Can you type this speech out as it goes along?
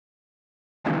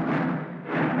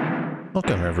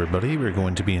Welcome everybody, we're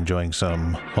going to be enjoying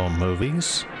some home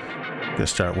movies. Gonna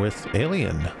start with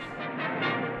Alien.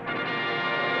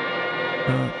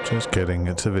 Oh, just kidding,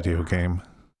 it's a video game.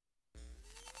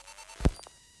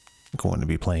 I'm going to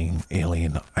be playing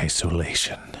Alien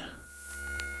Isolation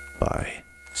by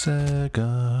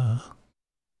Sega.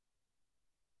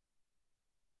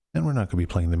 And we're not going to be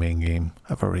playing the main game.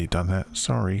 I've already done that,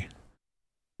 sorry.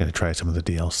 I'm going to try some of the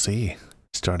DLC,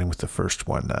 starting with the first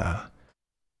one,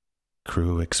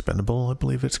 Crew Expendable, I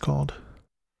believe it's called.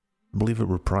 I believe it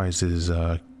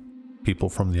reprises people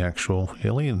from the actual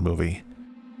Alien movie.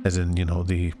 As in, you know,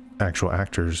 the actual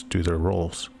actors do their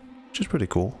roles, which is pretty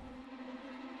cool.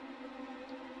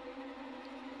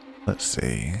 Let's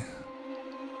see.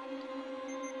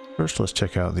 First, let's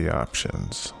check out the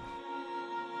options.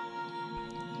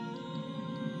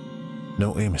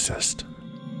 No aim assist.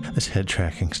 This head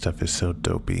tracking stuff is so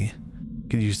dopey. You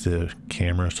could use the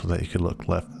camera so that you could look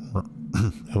left.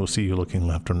 It will see you looking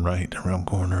left and right around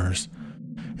corners.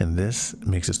 And this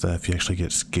makes it so that if you actually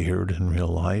get scared in real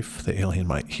life, the alien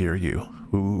might hear you.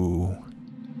 Ooh.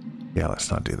 Yeah, let's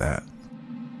not do that.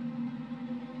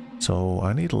 So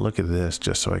I need to look at this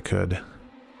just so I could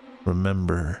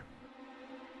remember.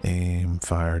 Aim,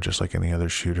 fire, just like any other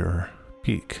shooter.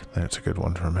 Peek, that's a good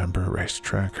one to remember. Race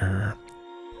tracker.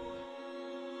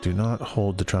 Do not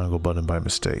hold the triangle button by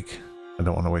mistake. I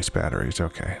don't want to waste batteries,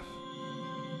 okay.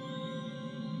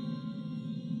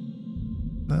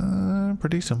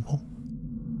 Pretty simple.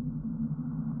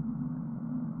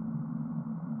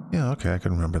 Yeah, okay, I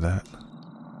can remember that.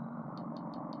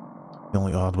 The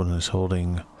only odd one is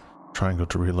holding triangle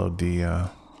to reload the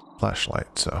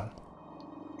flashlight, so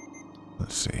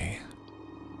let's see.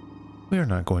 We are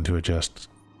not going to adjust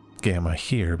gamma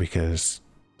here because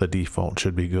the default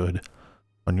should be good.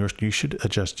 On yours, you should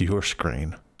adjust your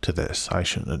screen to this. I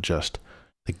shouldn't adjust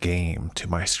the game to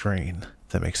my screen, if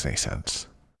that makes any sense.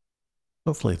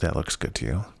 Hopefully that looks good to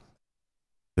you.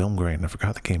 Film grain, I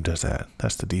forgot the game does that.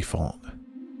 That's the default.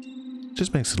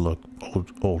 Just makes it look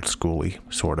old schooly,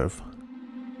 sort of.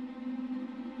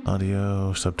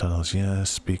 Audio, subtitles, yes.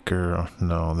 Speaker,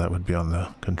 no, that would be on the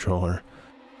controller.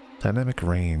 Dynamic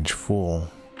range, full.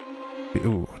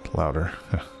 Ooh, louder.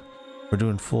 We're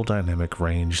doing full dynamic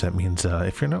range. That means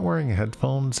if you're not wearing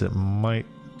headphones, it might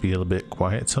be a little bit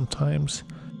quiet sometimes.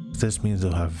 This means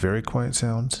they'll have very quiet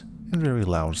sounds and very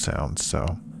loud sounds,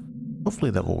 so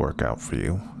hopefully that will work out for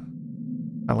you.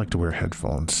 I like to wear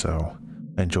headphones, so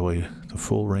I enjoy the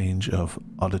full range of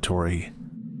auditory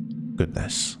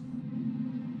goodness.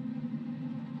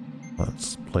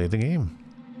 Let's play the game.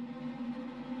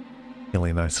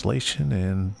 Alien Isolation,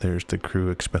 and there's the Crew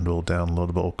Expendable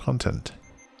downloadable content.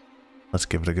 Let's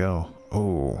give it a go.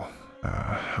 Oh,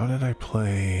 how did I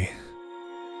play?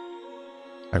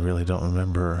 I really don't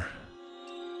remember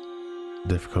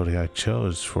the difficulty I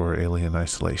chose for Alien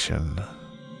Isolation.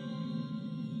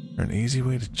 Is there an easy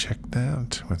way to check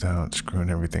that without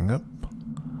screwing everything up?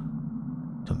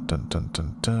 Dun dun dun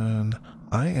dun dun.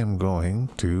 I am going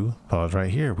to pause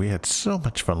right here. We had so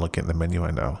much fun looking at the menu,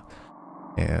 I know.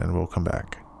 And we'll come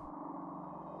back.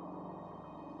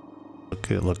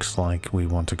 Okay, it looks like we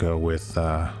want to go with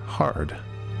hard.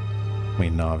 I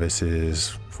mean, novice is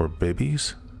for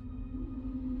babies.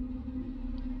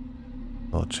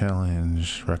 Well,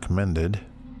 challenge recommended.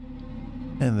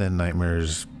 And then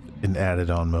nightmares in added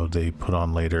on mode they put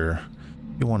on later.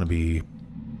 You want to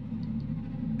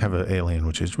have an alien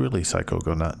which is really psycho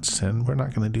go nuts, and we're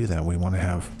not going to do that. We want to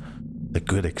have the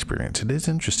good experience. It is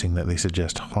interesting that they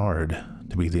suggest hard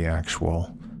to be the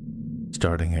actual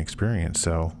starting experience,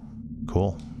 so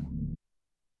cool.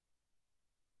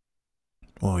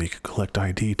 Well, you could collect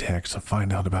ID tags to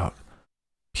find out about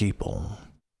people.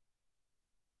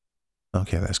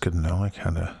 Okay, that's good to know. I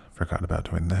kind of forgot about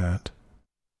doing that.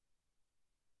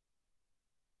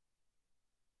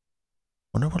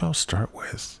 Wonder what I'll start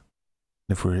with.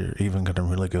 If we're even going to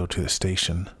really go to the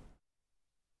station.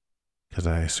 Because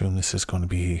I assume this is going to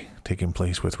be taking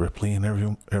place with Ripley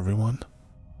and everyone.